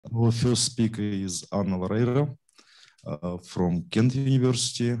Our first speaker is Anna Loureiro from Kent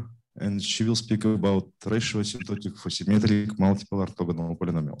University, and she will speak about ratio asymptotic for symmetric multiple orthogonal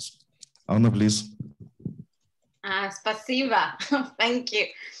polynomials. Anna, please. Спасибо. Thank you.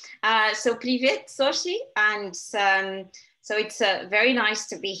 So, привет, Soshi. And so it's very nice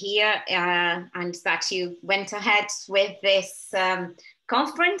to be here and that you went ahead with this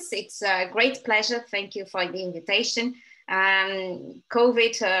conference. It's a great pleasure. Thank you for the invitation.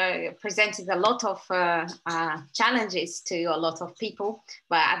 COVID presented a lot of challenges to a lot of people,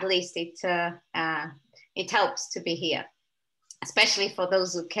 but at least it helps to be here, especially for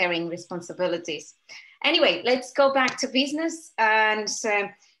those who are carrying responsibilities. Anyway, let's go back to business. And so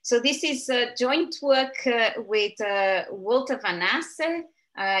this is joint work with Walter Van Asse,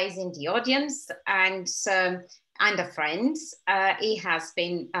 is in the audience, and a friend. He has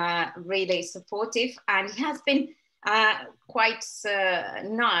been really supportive, and he has been quite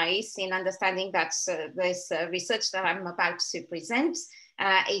nice in understanding that this research that I'm about to present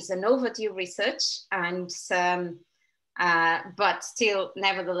is an overdue research, and but still,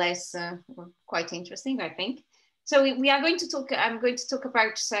 nevertheless, quite interesting, I think. So we are going to talk. I'm going to talk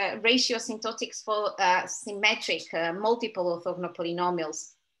about ratio asymptotics for symmetric multiple orthogonal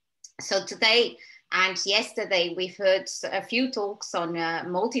polynomials. So today and yesterday we've heard a few talks on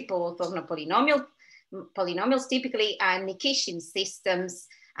multiple orthogonal polynomials, typically Nikishin systems,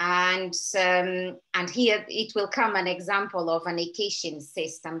 and here it will come an example of a Nikishin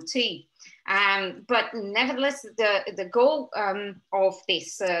system too. But nevertheless, the goal of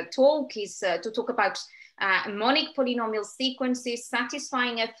this talk is to talk about monic polynomial sequences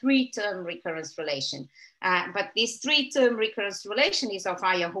satisfying a three-term recurrence relation. But this three-term recurrence relation is of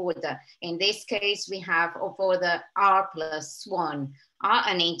higher order. In this case, we have of order r+1, r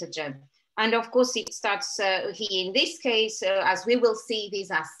an integer. And of course, it starts here in this case, as we will see,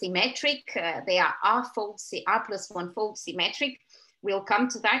 these are symmetric. They are r+1 fold symmetric. We'll come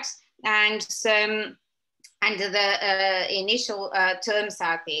to that. And the initial terms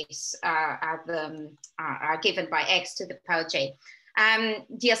are these are given by x to the power j.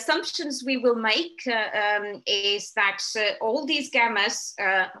 The assumptions we will make is that all these gammas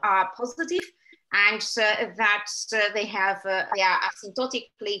are positive, and that they are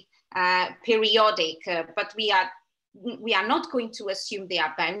asymptotically periodic, but we are not going to assume they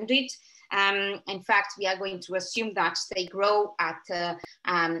are bounded. In fact, we are going to assume that they grow at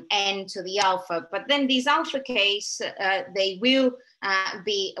n to the alpha. But then these alpha case, they will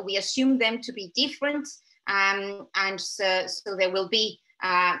we assume them to be different, and so there will be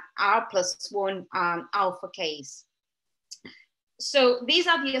r+1 alpha case. So these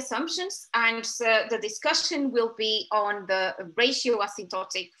are the assumptions, and the discussion will be on the ratio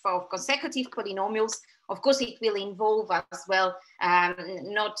asymptotic for consecutive polynomials. Of course, it will involve as well,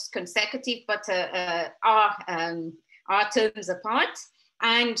 not consecutive, but r terms apart.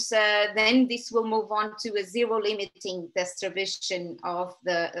 And then this will move on to a zero limiting distribution of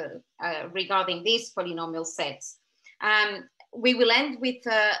the regarding these polynomial sets. We will end with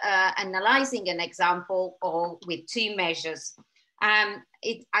analyzing an example or with two measures.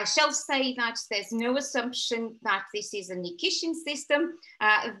 I shall say that there's no assumption that this is a Nikishin system,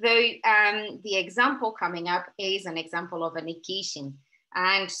 though the example coming up is an example of a Nikishin.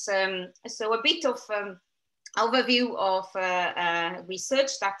 And so a bit of overview of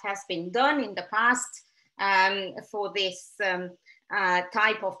research that has been done in the past for this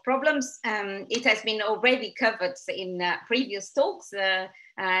type of problems. It has been already covered in previous talks.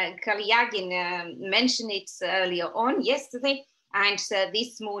 Kaliagin mentioned it earlier on yesterday. And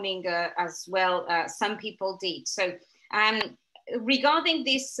this morning as well, some people did. So regarding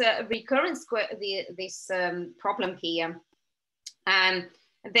this recurrence, this problem here, then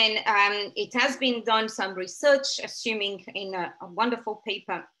it has been done some research, assuming in a wonderful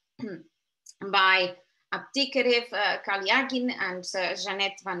paper by Abdikarev, Kaliagin, and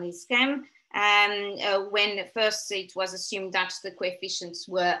Jeannette van Iskem, when first it was assumed that the coefficients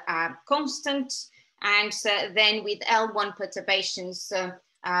were constant, and then with L1 perturbations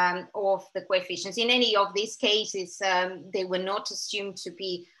of the coefficients. In any of these cases, they were not assumed to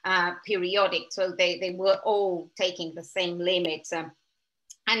be periodic, so they were all taking the same limit.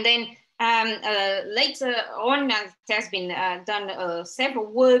 And then later on, it has been done several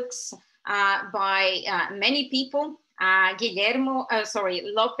works by many people, Lopez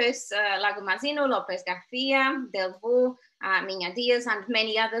Lagomazino, Lopez Garcia, Delvaux, Minya Diaz, and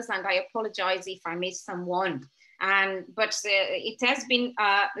many others, and I apologize if I missed someone. But it has been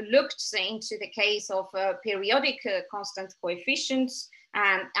looked into the case of periodic constant coefficients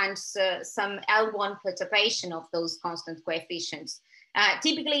and some L1 perturbation of those constant coefficients.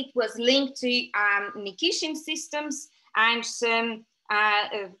 Typically, it was linked to Nikishin systems, and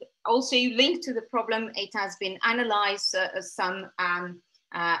also linked to the problem, it has been analyzed some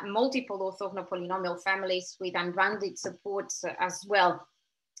multiple orthogonal polynomial families with unbounded support as well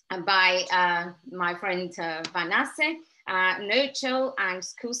by my friend Van Asse, Nurchel, and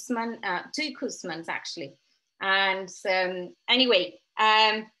Koosman, 2 Koosmans actually. And anyway,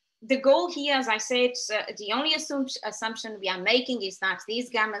 the goal here, as I said, the only assumption we are making is that these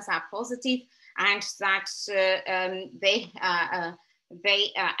gammas are positive and that they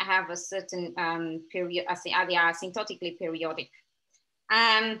have a certain period, they are asymptotically periodic.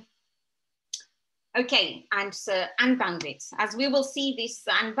 Okay, and unbounded. As we will see, this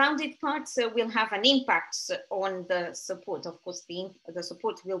unbounded part will have an impact on the support. Of course, the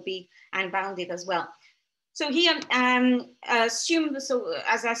support will be unbounded as well. So here, assume, so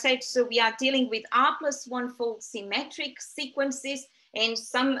as I said, so we are dealing with R+1 fold symmetric sequences. In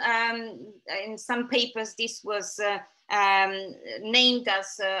some papers, this was named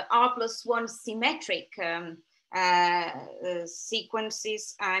as R+1 symmetric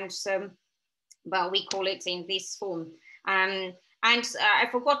sequences, and but we call it in this form. And I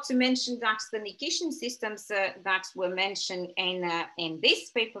forgot to mention that the Nikishin systems that were mentioned in this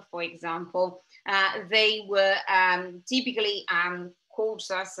paper, for example, they were typically called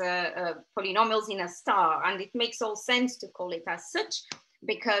as polynomials in a star, and it makes all sense to call it as such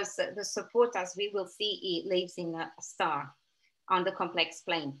because the support, as we will see, it lives in a star on the complex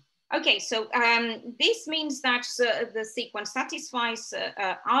plane. Okay, so this means that the sequence satisfies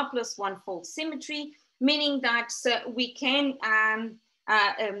R+1 fold symmetry, meaning that we can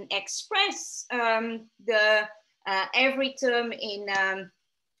express the every term in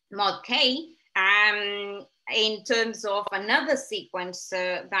mod K in terms of another sequence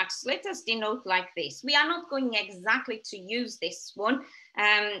that let us denote like this. We are not going exactly to use this one,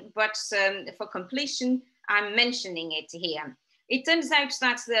 but for completion, I'm mentioning it here. It turns out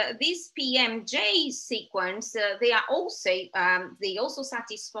that this PMJ sequence, they also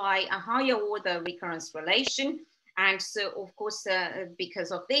satisfy a higher order recurrence relation. And so, of course,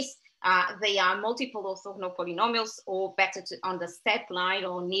 because of this, they are multiple orthogonal polynomials, or better to on the step line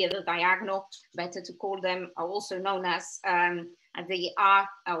or near the diagonal, better to call them, are also known as the R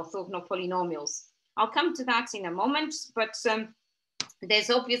orthogonal polynomials. I'll come to that in a moment, but there's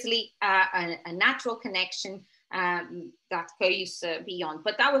obviously a natural connection that goes beyond,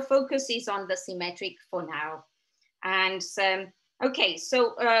 but our focus is on the symmetric for now. And okay,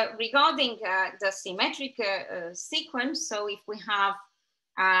 so regarding the symmetric sequence, so if we have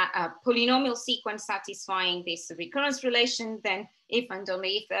a polynomial sequence satisfying this recurrence relation, then if and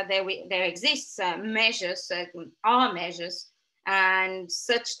only if there exists measures, R measures, and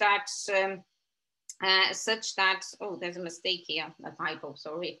such that oh, there's a mistake here, a typo,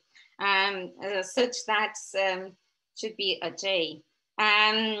 sorry. Such that should be a J.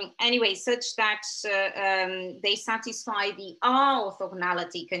 Anyway, such that they satisfy the R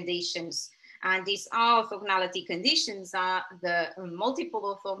orthogonality conditions. And these R orthogonality conditions are the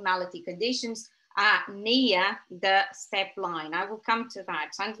multiple orthogonality conditions near the step line. I will come to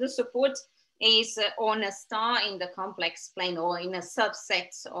that. And the support is on a star in the complex plane, or in a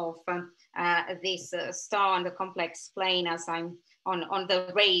subset of this star on the complex plane, as I'm on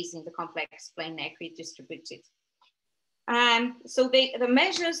the rays in the complex plane equidistributed. So the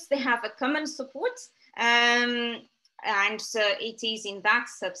measures, they have a common support, and it is in that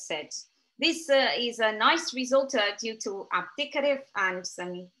subset. This is a nice result due to Abdikarev and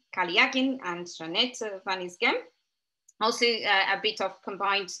Kaliakin and Jeanette Van Isgem. Also a bit of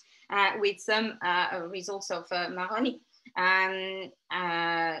combined with some results of Maroni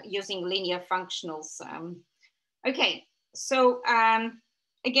using linear functionals. Okay. So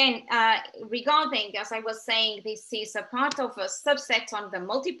again, regarding, as I was saying, this is a part of a subset on the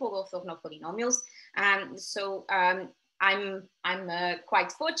multiple orthogonal polynomials. So I'm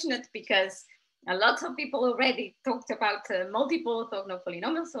quite fortunate because a lot of people already talked about multiple orthogonal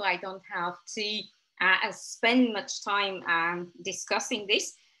polynomials, so I don't have to spend much time discussing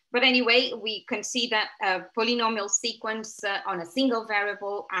this. But anyway, we consider a polynomial sequence on a single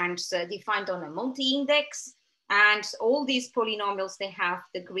variable and defined on a multi-index. And all these polynomials, they have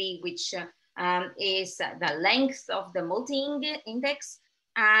degree, which is the length of the multi-index.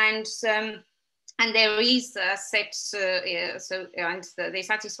 And there is a set, and they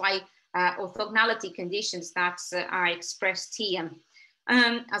satisfy orthogonality conditions that are expressed here.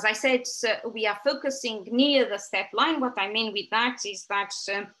 As I said, we are focusing near the step line. What I mean with that is that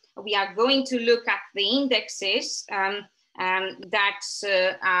we are going to look at the indexes that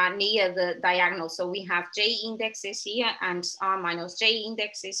are near the diagonal. So we have J indexes here and R minus J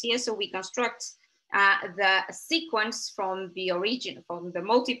indexes here. So we construct the sequence from the origin, from the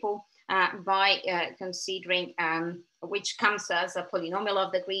multiple by considering which comes as a polynomial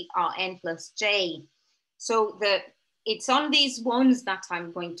of degree Rn plus J. So it's on these ones that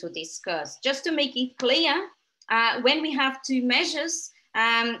I'm going to discuss. Just to make it clear, when we have two measures,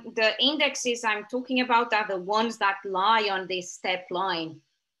 the indexes I'm talking about are the ones that lie on this step line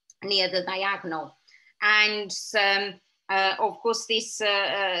near the diagonal. And of course, this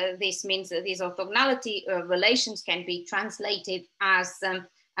means that these orthogonality relations can be translated as,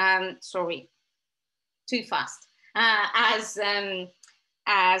 sorry, too fast, as the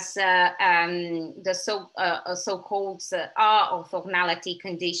so-called R orthogonality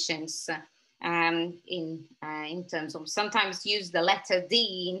conditions in terms of, sometimes use the letter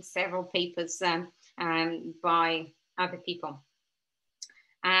D in several papers by other people,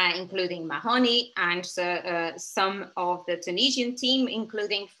 including Mahoney and some of the Tunisian team,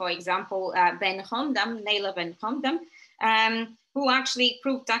 including, for example, Ben Hamdam, Naila Ben Hamdam, who actually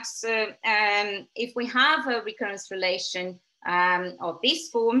proved that if we have a recurrence relation of this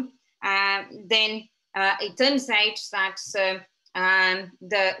form, then it turns out that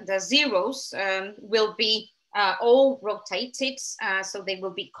the zeros will be all rotated, so they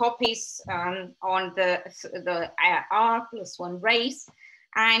will be copies on the R plus 1 race,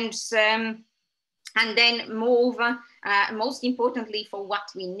 and then moreover, most importantly for what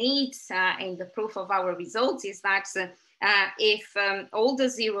we need in the proof of our results is that if all the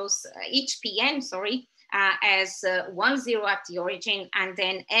zeros, each Pn, sorry, as 1 0 at the origin, and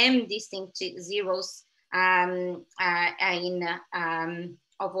then m distinct zeros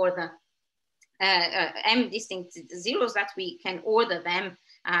of order, m distinct zeros that we can order them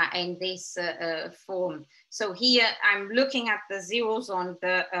in this form. So here I'm looking at the zeros on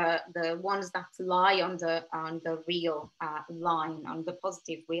the ones that lie on the real line, on the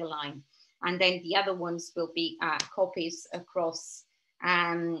positive real line, and then the other ones will be copies across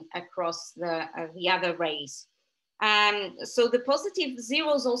the other rays. So the positive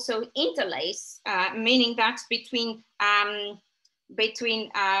zeros also interlace, meaning that between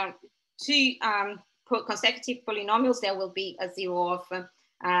two consecutive polynomials, there will be a zero of,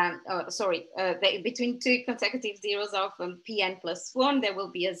 between two consecutive zeros of Pn plus 1, there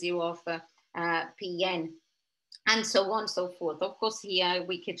will be a zero of Pn, and so on and so forth. Of course, here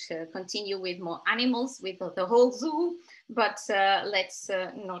we could continue with more animals, with the whole zoo, but let's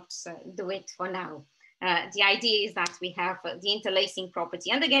not do it for now. The idea is that we have the interlacing property.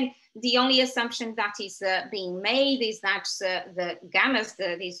 And again, the only assumption that is being made is that the gammas,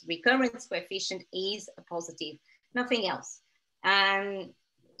 this recurrence coefficient is positive, nothing else.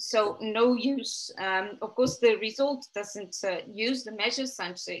 So no use, of course, the result doesn't use the measures,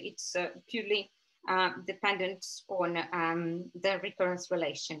 and so it's purely dependent on the recurrence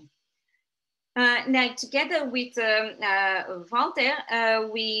relation. Now, together with Walter,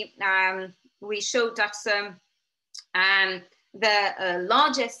 we showed that the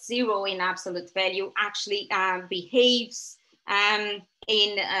largest zero in absolute value actually behaves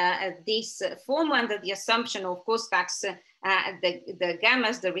in this form under the assumption, of course, that the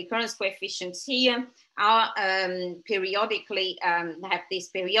gammas, the recurrence coefficients here, are periodically have this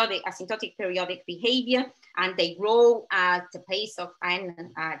periodic asymptotic periodic behavior, and they grow at the pace of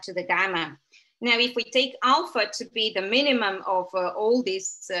n to the gamma. Now, if we take alpha to be the minimum of all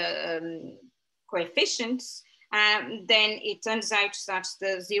these coefficients, then it turns out that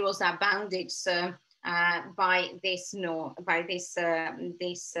the zeros are bounded by this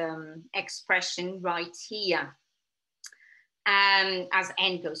expression right here, as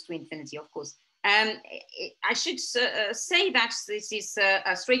n goes to infinity, of course. I should say that this is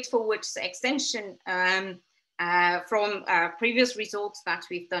a straightforward extension from previous results that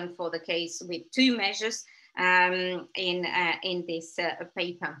we've done for the case with two measures in this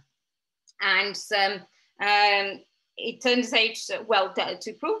paper. And it turns out, well,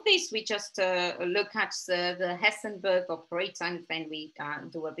 to prove this, we just look at the Hessenberg operator, and then we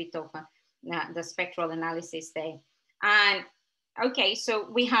do a bit of the spectral analysis there. And okay, so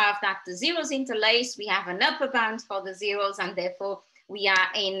we have that the zeros interlace, we have an upper bound for the zeros, and therefore we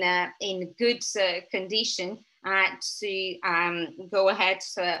are in good condition to go ahead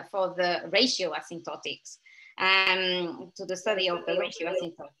for the ratio asymptotics, to the study of the ratio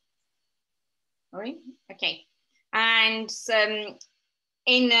asymptotics. All right, okay. And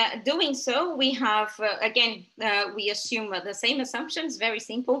in doing so, we have, again, we assume the same assumptions, very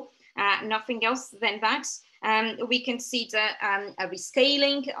simple, nothing else than that. we consider a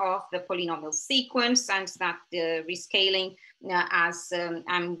rescaling of the polynomial sequence, and that the rescaling as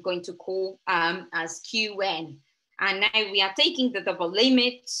I'm going to call as Qn. And now we are taking the double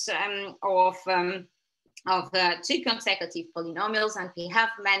limit of two consecutive polynomials, and we have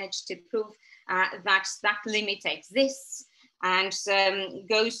managed to prove that that limit exists and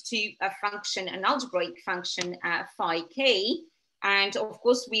goes to a function, an algebraic function phi k. And of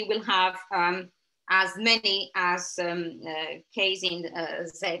course, we will have as many as k's in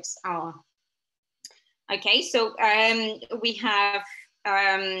z's are. Okay, so we have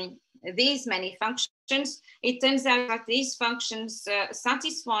these many functions. It turns out that these functions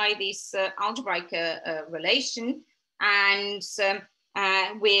satisfy this algebraic relation, and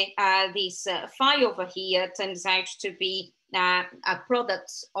where this phi over here turns out to be a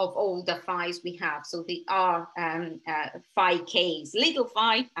product of all the phi's we have. So they are phi k's, little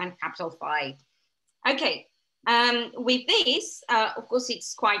phi and capital Phi. Okay, with this, of course,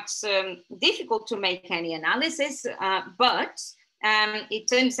 it's quite difficult to make any analysis, but it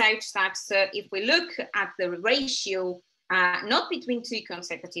turns out that if we look at the ratio, not between two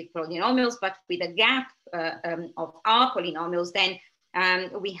consecutive polynomials, but with a gap of our polynomials, then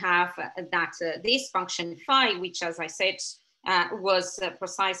we have that this function phi, which, as I said, was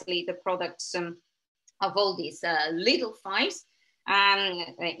precisely the product of all these little phi's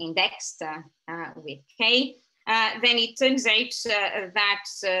indexed with k. Then it turns out that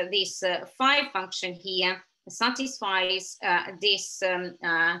this phi function here satisfies this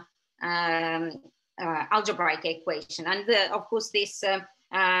algebraic equation. And of course, this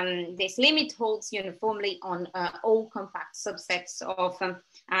limit holds uniformly on all compact subsets of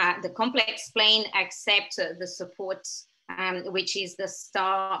the complex plane, except the support, which is the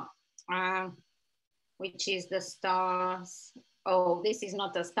star, oh, this is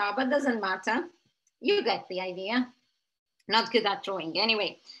not a star, but doesn't matter. You get the idea. Not good at drawing.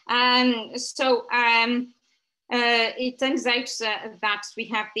 Anyway, it turns out that we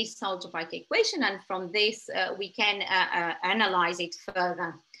have this algebraic equation, and from this we can analyze it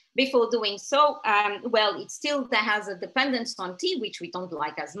further. Before doing so, well, it still has a dependence on t, which we don't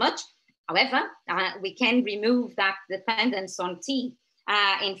like as much. However, we can remove that dependence on t.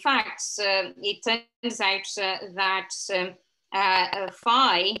 In fact, it turns out that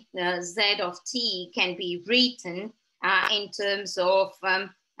phi z of t can be written in terms of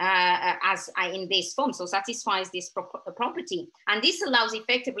as in this form, so satisfies this property. And this allows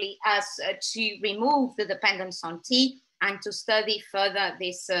effectively us to remove the dependence on t and to study further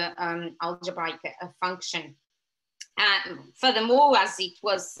this algebraic function. Furthermore, as it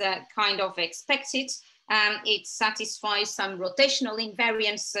was kind of expected, it satisfies some rotational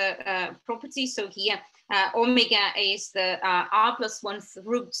invariance property. So here, omega is the r+1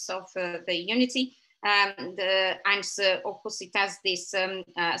 roots of the unity. And of course, it has this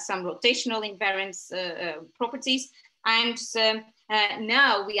some rotational invariance properties. And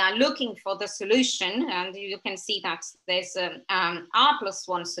now we are looking for the solution, and you can see that there's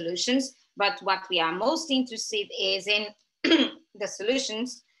r+1 solutions. But what we are most interested is in the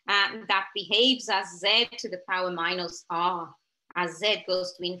solutions that behaves as z to the power minus r, as z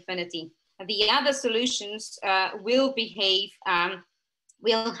goes to infinity. The other solutions will behave,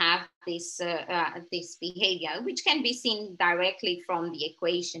 will have this, this behavior, which can be seen directly from the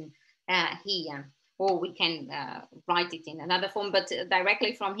equation here, or we can write it in another form, but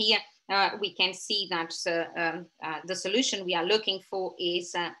directly from here, we can see that the solution we are looking for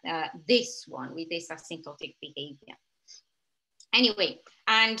is this one with this asymptotic behavior. Anyway,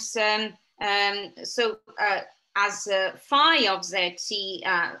 and so as phi of zt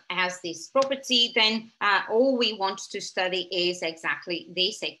has this property, then all we want to study is exactly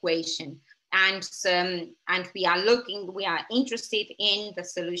this equation. And we are interested in the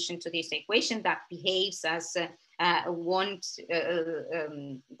solution to this equation that behaves as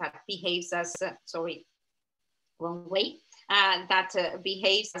sorry, wrong way, that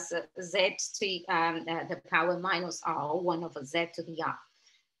behaves as z to the power minus r, 1 over z to the r.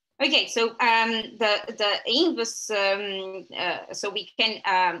 Okay, so the inverse, so we can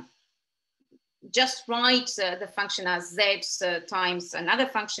just write the function as z times another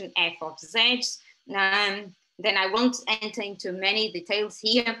function f of z. Then I won't enter into many details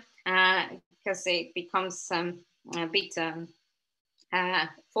here because it becomes a bit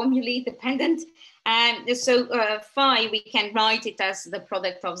formulae dependent. So phi, we can write it as the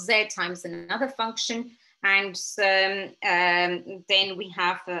product of z times another function. And then we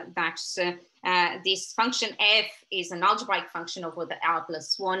have that this function f is an algebraic function over the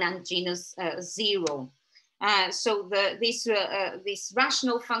r+1 and genus 0. So this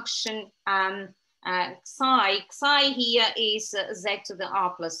rational function Xi here is z to the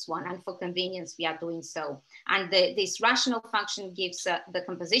r+1, and for convenience we are doing so. And this rational function gives the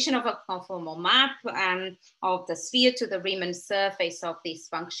composition of a conformal map of the sphere to the Riemann surface of this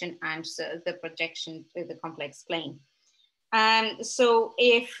function and the projection to the complex plane. So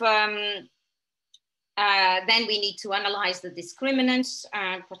if then we need to analyze the discriminants,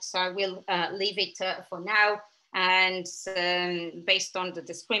 but I will leave it for now. And based on the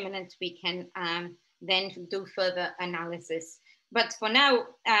discriminant, we can then do further analysis. But for now,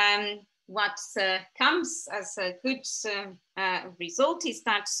 what comes as a good result is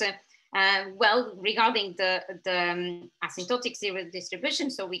that, well, regarding the asymptotic zero distribution,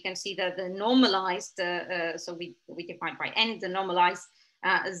 so we can see that the normalized, so we define by n, the normalized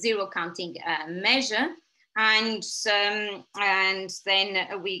zero counting measure. And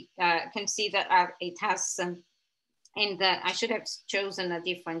then we can see that it has I should have chosen a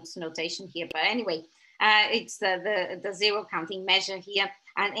different notation here, but anyway, it's the zero counting measure here.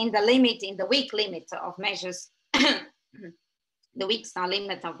 And in the limit, in the weak limit of measures, the weak star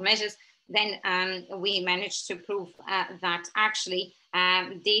limit of measures, then we managed to prove that actually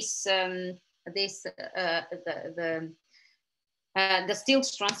the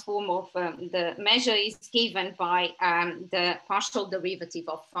Stilts transform of the measure is given by the partial derivative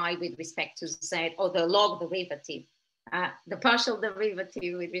of phi with respect to z, or the log derivative. The partial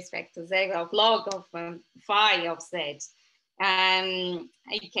derivative with respect to z of log of phi of z.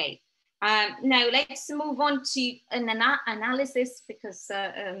 Okay, now let's move on to an analysis, because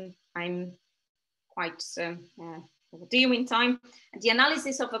I'm quite due in time. The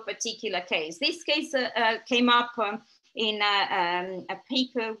analysis of a particular case. This case came up in a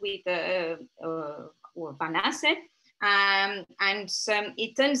paper with Van Assen. And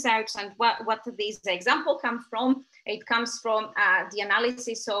it turns out, and what this example comes from, it comes from the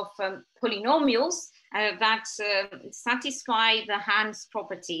analysis of polynomials that satisfy the Hans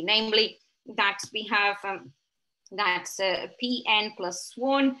property, namely that we have that Pn plus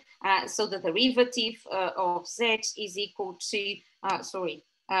 1, so the derivative of z is equal to,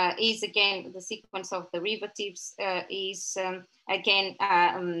 is again, the sequence of derivatives is again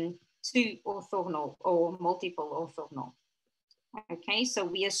 2 orthogonal or multiple orthogonal. Okay, so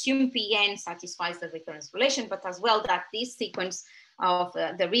we assume Pn satisfies the recurrence relation, but as well that this sequence of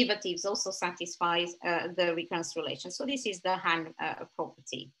derivatives also satisfies the recurrence relation. So this is the Hahn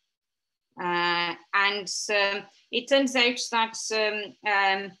property. And it turns out that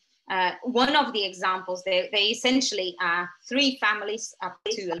one of the examples, they essentially are 3 families up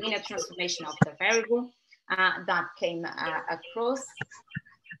to a linear transformation of the variable that came across.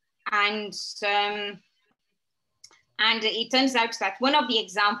 And it turns out that one of the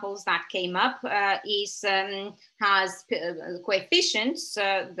examples that came up has coefficients,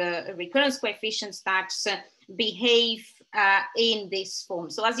 the recurrence coefficients that behave in this form.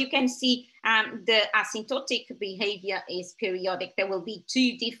 So as you can see, the asymptotic behavior is periodic. There will be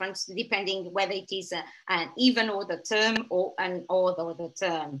 2 difference depending whether it is an even order term or an odd order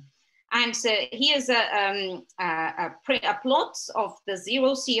term. And so here's a plot of the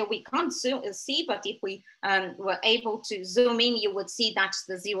zeros here. We can't see, but if we were able to zoom in, you would see that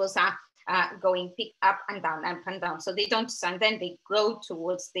the zeros are going up and down. So they don't, and then they grow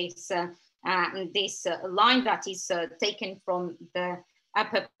towards this line that is taken from the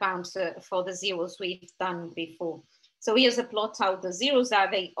upper bound for the zeros we've done before. So here's a plot how the zeros are,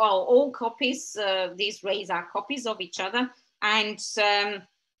 they are all copies. These rays are copies of each other. And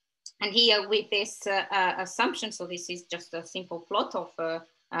here with this assumption, so this is just a simple plot of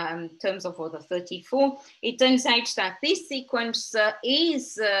terms of order 34, it turns out that this sequence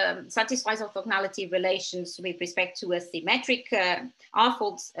satisfies orthogonality relations with respect to a symmetric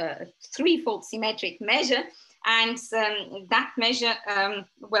threefold symmetric measure. And that measure,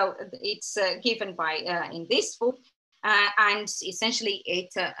 well, it's given by in this form, and essentially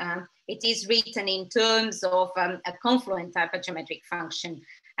it is written in terms of a confluent hypergeometric function.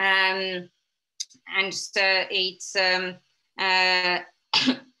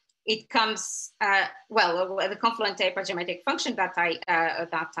 It comes well, the confluent hypergeometric function that I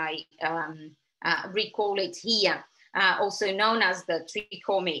recall it here, also known as the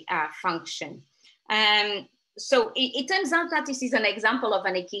trichomy function. So it turns out that this is an example of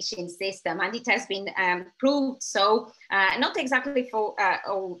an Nikishian system, and it has been proved so, not exactly for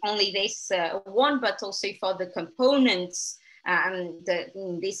only this one, but also for the components,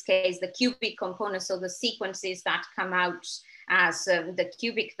 in this case, the cubic components, so the sequences that come out as the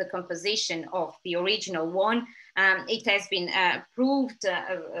cubic, the composition of the original one. It has been proved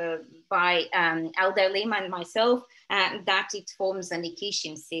by Elder Lim and myself that it forms a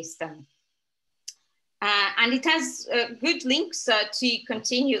Nikishian system. And it has good links to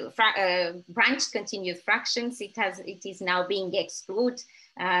branch continued fractions. It is now being explored.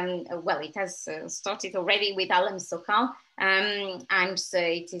 Well, it has started already with Alan Sokal, and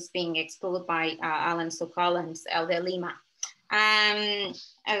it is being explored by Alan Sokal and Elder Lima.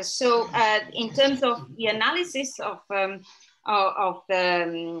 So in terms of the analysis of the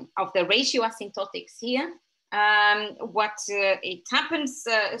ratio asymptotics here, what it happens,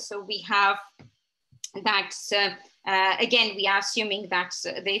 so we have that, again, we are assuming that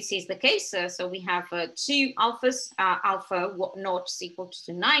this is the case. So we have two alphas, alpha naught equal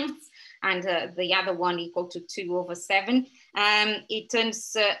to 9, and the other one equal to 2/7. It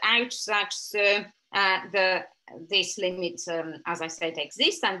turns out that this limit, as I said,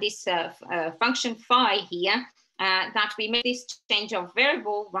 exists, and this function phi here, that we make this change of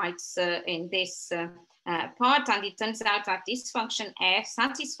variable right in this part, and it turns out that this function f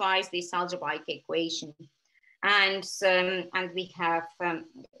satisfies this algebraic equation, and we have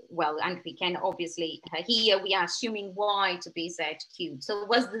well, and we can obviously here we are assuming y to be z cubed. So it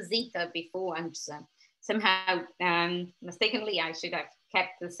was the zeta before, and somehow mistakenly I should have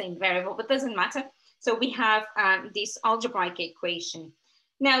kept the same variable, but doesn't matter. So we have this algebraic equation.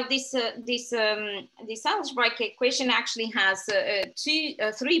 Now, this algebraic equation actually has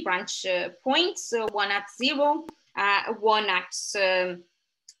three branch points, one at 0, one at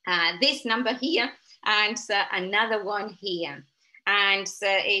this number here, and another one here. And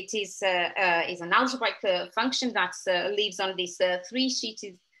it is an algebraic function that lives on this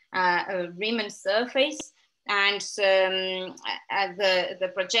three-sheeted Riemann surface. And the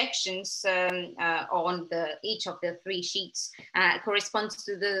projections on each of the three sheets corresponds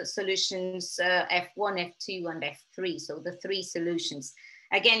to the solutions F1, F2, and F3, so the three solutions.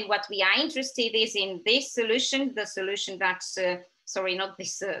 Again, what we are interested is in this solution, the solution that, sorry, not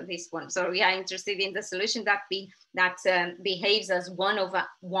this one, so we are interested in the solution that behaves as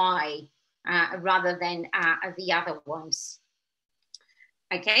 1/y rather than the other ones.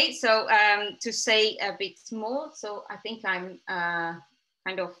 Okay, so to say a bit more, so I think I'm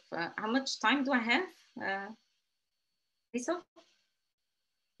kind of, how much time do I have? Lisa?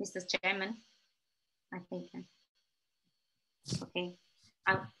 Mr. Chairman, I think. Okay,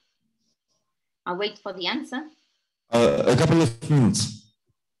 I'll wait for the answer. A couple of minutes.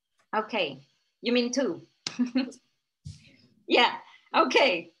 Okay, you mean 2? Yeah,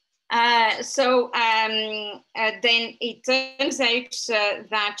 okay. So then it turns out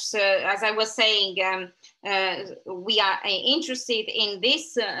that, as I was saying, we are interested in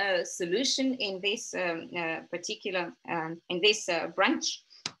this solution, in this particular, in this branch.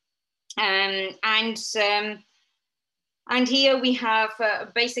 And here we have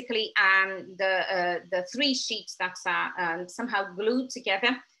basically the three sheets that are somehow glued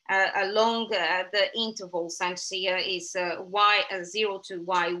together along the intervals, and here is y0 to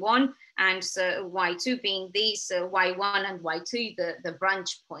y1, and y2 being these y1 and y2, the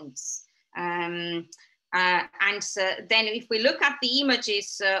branch points. And then if we look at the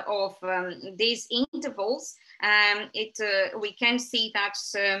images of these intervals, we can see that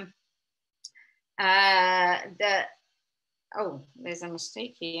oh, there's a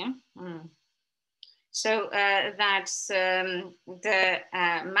mistake here. So that's the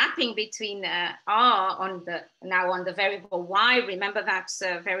mapping between R on the variable y. Remember that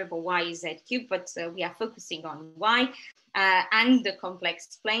variable y is z cubed, but we are focusing on y, and the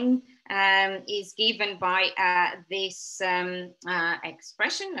complex plane is given by this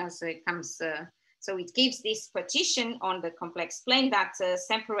expression as it comes. So it gives this partition on the complex plane that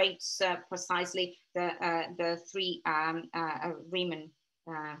separates precisely the three Riemann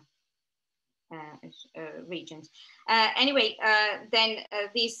regions. Anyway, then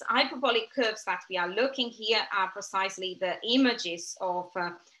these hyperbolic curves that we are looking here are precisely the images of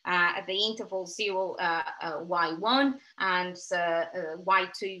the interval 0, y1 and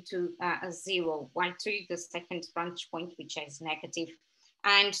y2 to 0, y2, the second branch point, which is negative.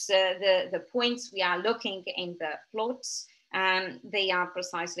 And the points we are looking in the plots, they are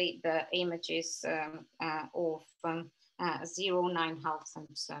precisely the images of 0, 9/2,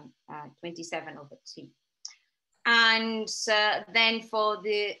 and 27/2. And then for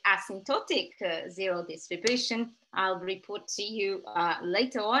the asymptotic zero distribution, I'll report to you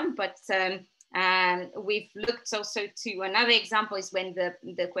later on, but we've looked also to another example is when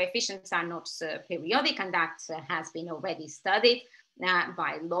the coefficients are not periodic, and that has been already studied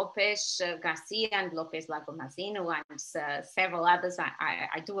by Lopez Garcia and Lopez Lagomazino and several others.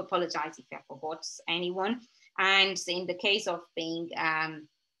 I do apologize if I forgot anyone. And in the case of being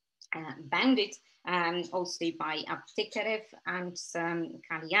bounded, also by Aptikarev and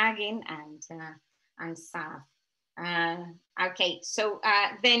Kalyagin and Sav. Okay, so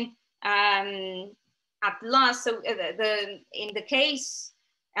then at last, so in the case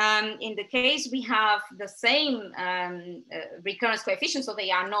we have the same recurrence coefficient, so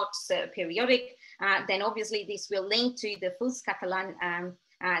they are not periodic. Then obviously this will link to the Fuchs-Catalan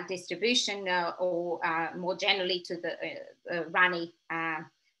distribution, or more generally to the Rani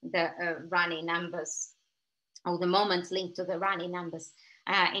numbers, or the moments linked to the Rani numbers.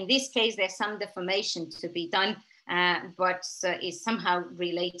 In this case, there's some deformation to be done, but is somehow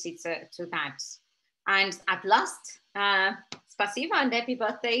related to that. And at last, spasiba and happy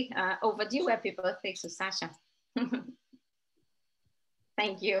birthday, overdue happy birthday to Sasha.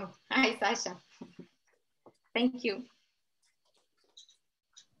 Thank you. Hi, Sasha. Thank you.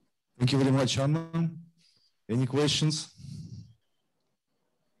 Thank you very much, Anna. Any questions?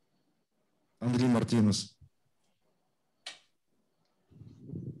 Andrei Martinez.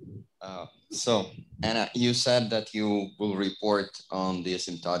 So, Anna, you said that you will report on the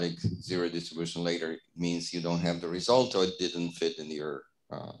asymptotic zero distribution later. It means you don't have the result, or it didn't fit in your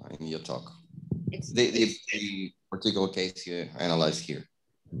talk. It's the particular case you analyzed here.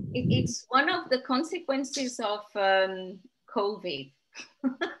 It's one of the consequences of COVID.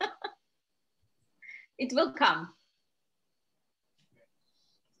 It will come.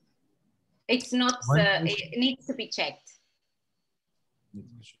 It's not, it needs to be checked.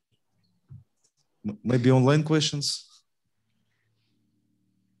 Maybe online questions?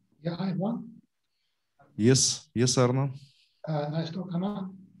 Yeah, I have one. Yes, yes, Arno. Nice talk, Anna.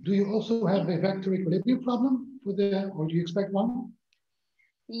 Do you also have a vector equilibrium problem for or do you expect one?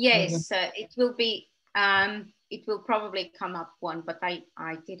 Yes, it will be. It will probably come up one, but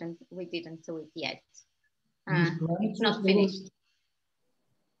we didn't do it yet. It's not finished.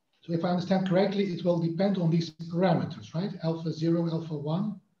 So if I understand correctly, it will depend on these parameters, right? Alpha 0, alpha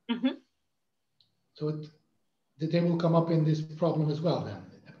 1. Mm-hmm. So they will come up in this problem as well then,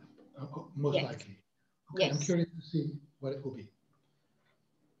 most likely. Okay, yes. I'm curious to see what it will be.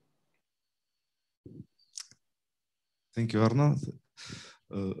 Thank you, Arno.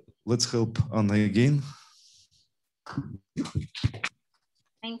 Let's help Anna again.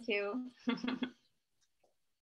 Thank you.